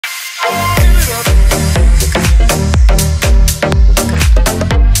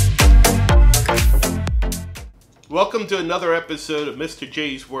Welcome to another episode of Mr.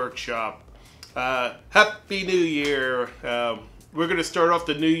 J's Workshop. Happy New Year. We're going to start off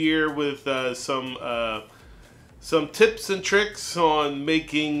the new year with some tips and tricks on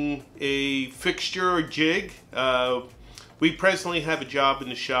making a fixture or jig. We presently have a job in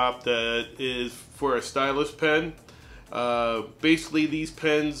the shop that is for a Stylus pen. Basically, these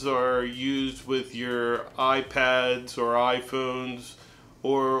pens are used with your iPads or iPhones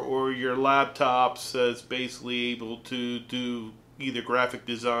or your laptops as basically able to do either graphic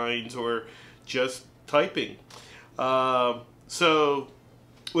designs or just typing. So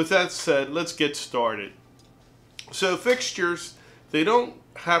with that said, let's get started. So fixtures, they don't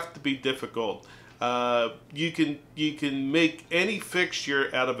have to be difficult. You can make any fixture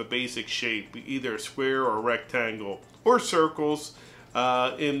out of a basic shape, either a square or a rectangle or circles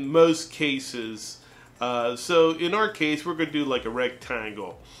in most cases. So in our case, we're going to do like a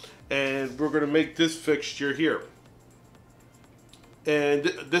rectangle, and we're going to make this fixture here. And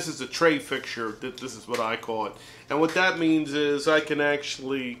this is a tray fixture. This is what I call it. And what that means is I can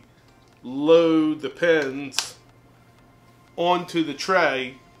actually load the pens onto the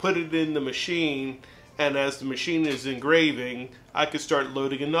tray, put it in the machine, and as the machine is engraving, I can start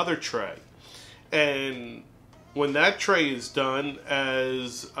loading another tray. And when that tray is done,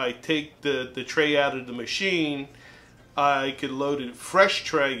 as I take the tray out of the machine, I can load a fresh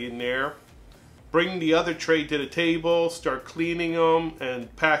tray in there, bring the other tray to the table, start cleaning them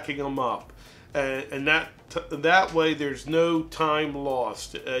and packing them up. And that way there's no time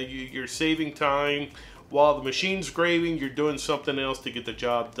lost. You're saving time. While the machine's engraving, you're doing something else to get the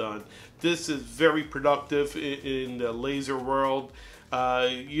job done. This is very productive in the laser world.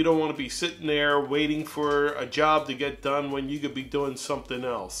 You don't want to be sitting there waiting for a job to get done when you could be doing something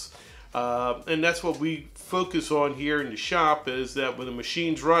else. And that's what we focus on here in the shop, is that when the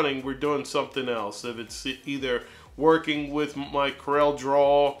machine's running, we're doing something else. If it's either working with my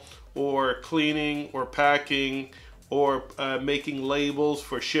CorelDRAW or cleaning or packing or making labels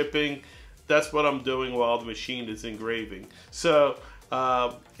for shipping, that's what I'm doing while the machine is engraving. So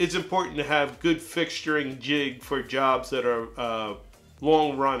it's important to have good fixturing jig for jobs that are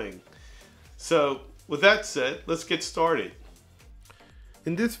long running. So with that said, let's get started.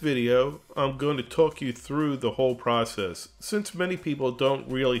 In this video, I'm going to talk you through the whole process, since many people don't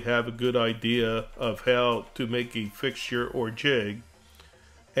really have a good idea of how to make a fixture or jig,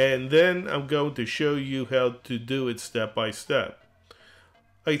 and then I'm going to show you how to do it step by step.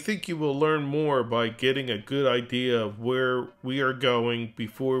 I think you will learn more by getting a good idea of where we are going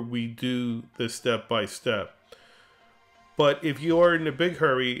before we do the step by step. But if you are in a big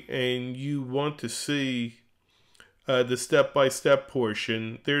hurry and you want to see the step-by-step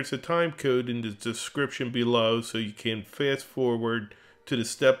portion, there's a time code in the description below, so you can fast forward to the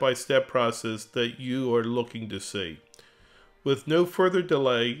step-by-step process that you are looking to see. With no further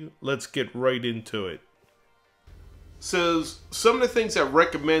delay, let's get right into it. So some of the things I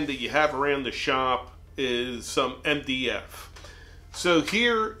recommend that you have around the shop is some MDF. So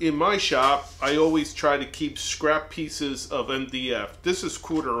here in my shop, I always try to keep scrap pieces of MDF. This is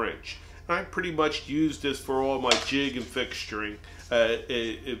 1/4 inch. I pretty much use this for all my jig and fixturing.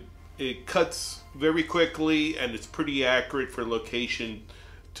 It cuts very quickly, and it's pretty accurate for location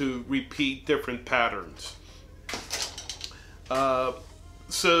to repeat different patterns.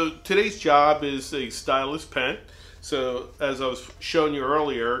 So today's job is a Stylus pen. So as I was showing you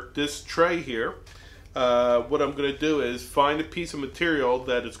earlier, this tray here, what I'm going to do is find a piece of material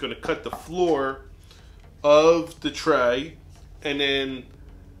that is going to cut the floor of the tray, and then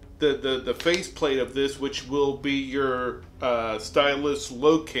the faceplate of this, which will be your stylus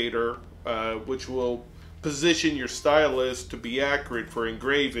locator, which will position your stylus to be accurate for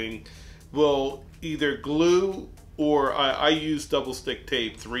engraving, will either glue, or I use double stick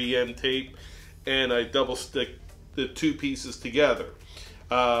tape, 3M tape, and I double stick the two pieces together.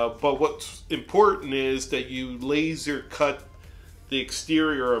 But what's important is that you laser cut the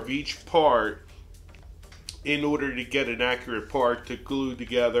exterior of each part in order to get an accurate part to glue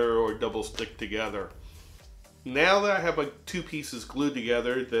together or double stick together. Now that I have my two pieces glued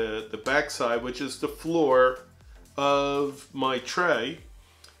together, the back side, which is the floor of my tray,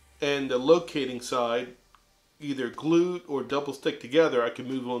 and the locating side, either glued or double stick together, I can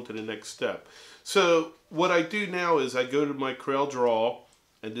move on to the next step. So what I do now is I go to my CorelDRAW,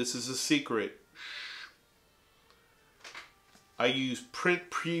 and this is a secret. I use print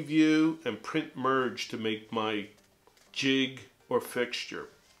preview and print merge to make my jig or fixture.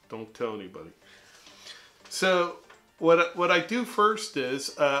 Don't tell anybody. So what I do first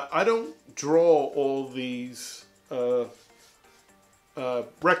is I don't draw all these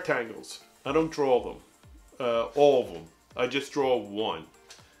rectangles. I don't draw them. all of them. I just draw one.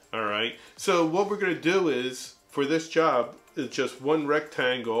 All right. So what we're going to do is, for this job, it's just one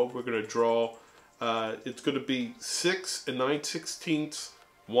rectangle. We're going to draw. It's going to be 6 9/16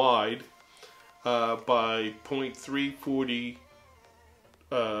 wide by 0.340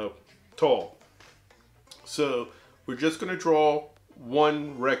 tall. So we're just going to draw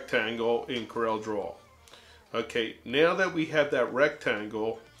one rectangle in CorelDRAW. Okay, now that we have that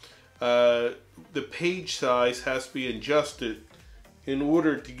rectangle, the page size has to be adjusted in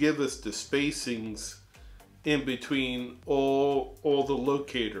order to give us the spacings in between all the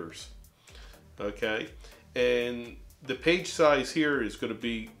locators. Okay, and the page size here is going to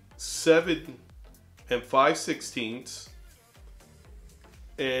be 7 5/16,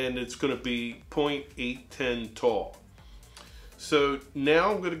 and it's going to be 0.810 tall. So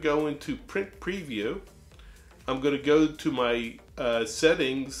now I'm going to go into Print Preview. I'm going to go to my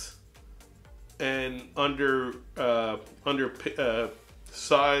settings, and under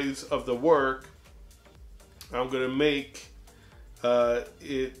size of the work, I'm going to make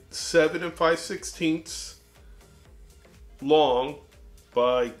it 7 5/16 long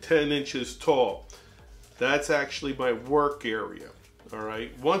by 10 inches tall. That's actually my work area. All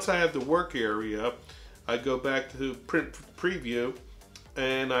right. Once I have the work area, I go back to Print Preview,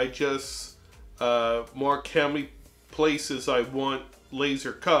 and I just mark how many places I want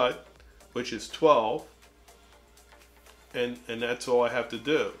laser cut, which is 12, and that's all I have to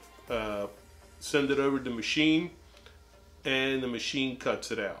do. Send it over to the machine, and the machine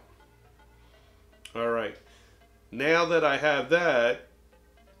cuts it out. All right. Now that I have that,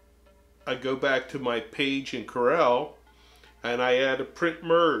 I go back to my page in Corel, and I add a print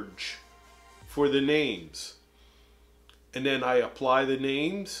merge for the names, and then I apply the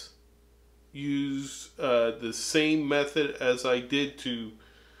names. Use the same method as I did to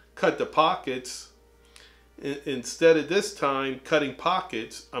cut the pockets. Instead of this time cutting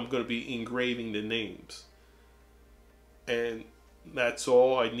pockets, I'm going to be engraving the names, and that's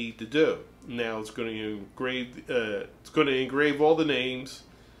all I need to do. Now it's going to engrave all the names,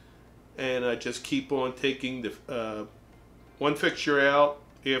 and I just keep on taking the one fixture out.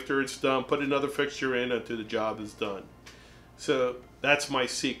 After it's done, put another fixture in until the job is done. So that's my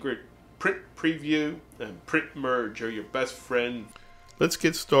secret. Print Preview and Print Merge are your best friend. Let's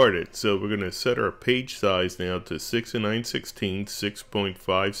get started. So we're going to set our page size now to 6 9/16,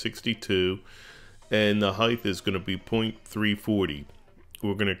 6.562, and the height is going to be 0.340.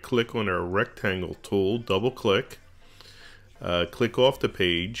 We're going to click on our rectangle tool, double click, click off the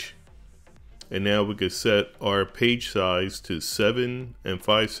page, and now we can set our page size to 7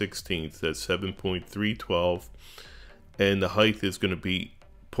 5/16. That's 7.312, and the height is going to be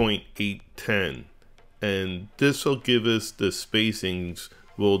 0.810, and this will give us the spacings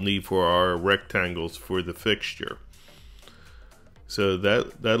we'll need for our rectangles for the fixture. So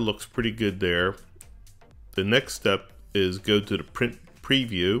that looks pretty good there. The next step is go to the Print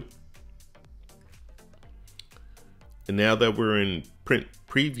Preview, and now that we're in Print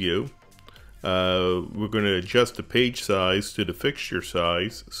Preview, we're going to adjust the page size to the fixture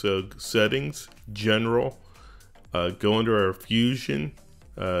size. So settings, general, go under our fusion,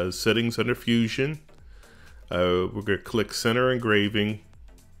 settings under fusion. We're going to click center engraving.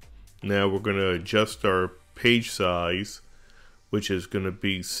 Now we're going to adjust our page size, which is going to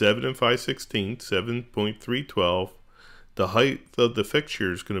be 7 5/16, 7.312. The height of the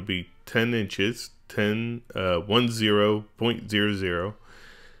fixture is going to be 10 inches, 10.00.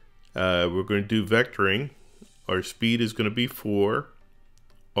 We're going to do vectoring. Our speed is going to be 4.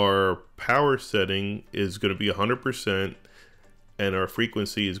 Our power setting is going to be 100%, and our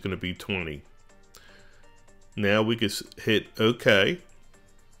frequency is going to be 20. Now we can hit OK.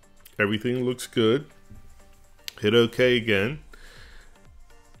 Everything looks good. Hit OK again.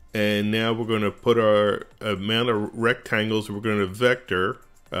 And now we're going to put our amount of rectangles we're going to vector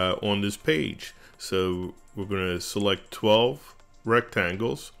on this page. So we're going to select 12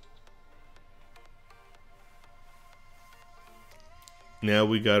 rectangles. Now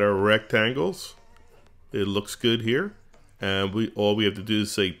we got our rectangles. It looks good here. And all we have to do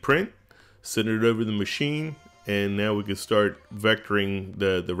is say print, send it over the machine, and now we can start vectoring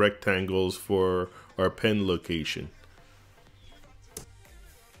the rectangles for our pen location.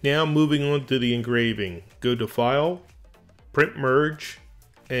 Now moving on to the engraving. Go to File, Print Merge,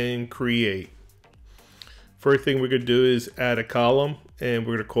 and Create. First thing we're going to do is add a column, and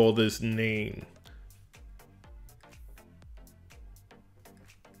we're going to call this Name.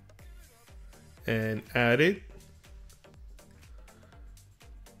 And add it.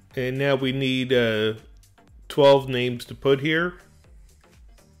 And now we need 12 names to put here.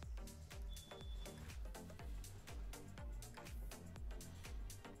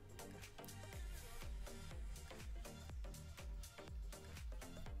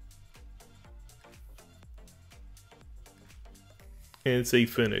 and say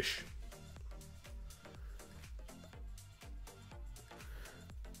finish.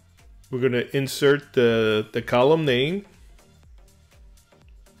 We're going to insert the column name,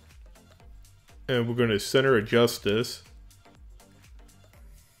 and we're going to center adjust this,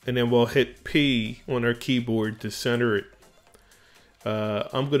 and then we'll hit P on our keyboard to center it.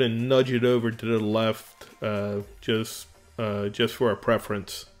 I'm going to nudge it over to the left just for a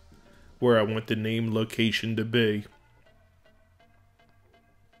preference where I want the name location to be.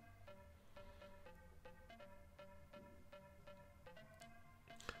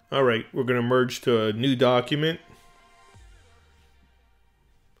 Alright, we're going to merge to a new document.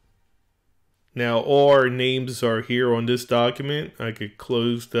 Now all our names are here on this document. I could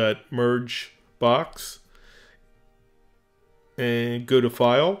close that merge box and go to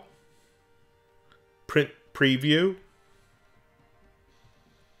File, Print Preview.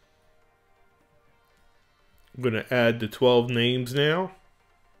 I'm going to add the 12 names now.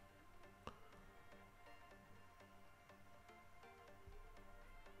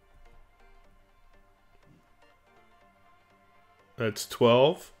 That's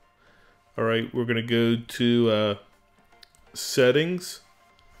 12. Alright, we're going to go to Settings,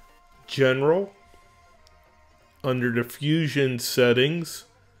 General. Under the Fusion settings,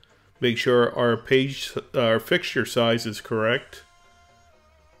 make sure our fixture size is correct.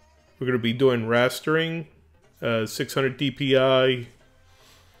 We're going to be doing rastering, 600 dpi,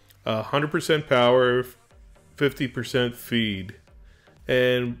 100% power, 50% feed.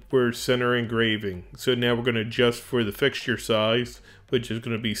 And we're center engraving. So now we're going to adjust for the fixture size, which is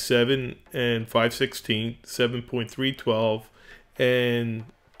going to be 7 and 5/16, 7.312, and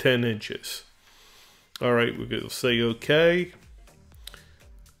 10 inches. All right, we're going to say OK.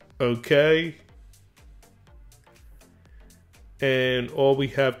 OK. And all we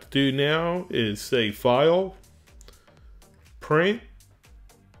have to do now is say File, Print,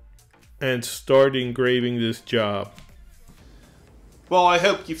 and start engraving this job. Well, I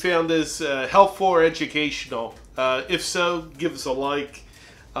hope you found this helpful or educational. If so, give us a like.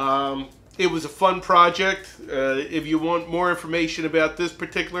 It was a fun project. If you want more information about this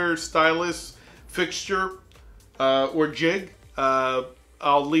particular stylus, fixture, or jig,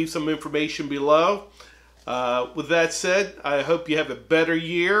 I'll leave some information below. With that said, I hope you have a better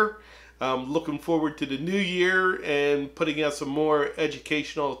year. I'm looking forward to the new year and putting out some more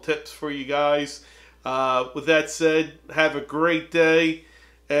educational tips for you guys. With that said, have a great day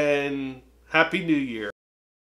and Happy New Year.